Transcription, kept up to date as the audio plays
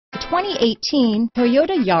2018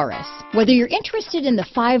 Toyota Yaris. Whether you're interested in the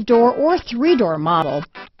 5-door or 3-door model,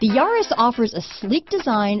 the Yaris offers a sleek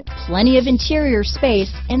design, plenty of interior space,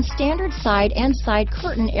 and standard side and side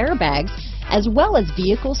curtain airbags, as well as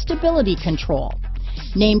vehicle stability control.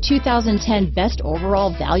 Named 2010 Best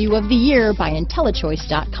Overall Value of the Year by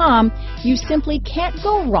IntelliChoice.com, you simply can't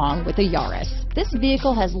go wrong with a Yaris. This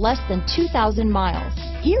vehicle has less than 2,000 miles.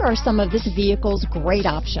 Here are some of this vehicle's great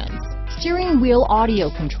options: steering wheel audio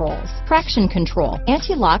controls, traction control,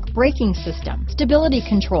 anti-lock braking system, stability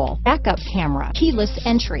control, backup camera, keyless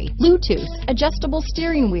entry, Bluetooth, adjustable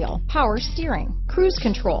steering wheel, power steering, cruise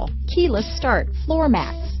control, keyless start, floor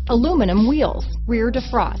mats, aluminum wheels, rear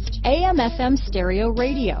defrost, AM/FM stereo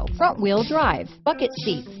radio, front wheel drive, bucket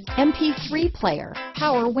seats, MP3 player,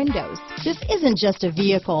 power windows. This isn't just a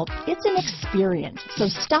vehicle, it's an experience. So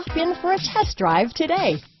stop in for a test drive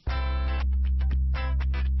today.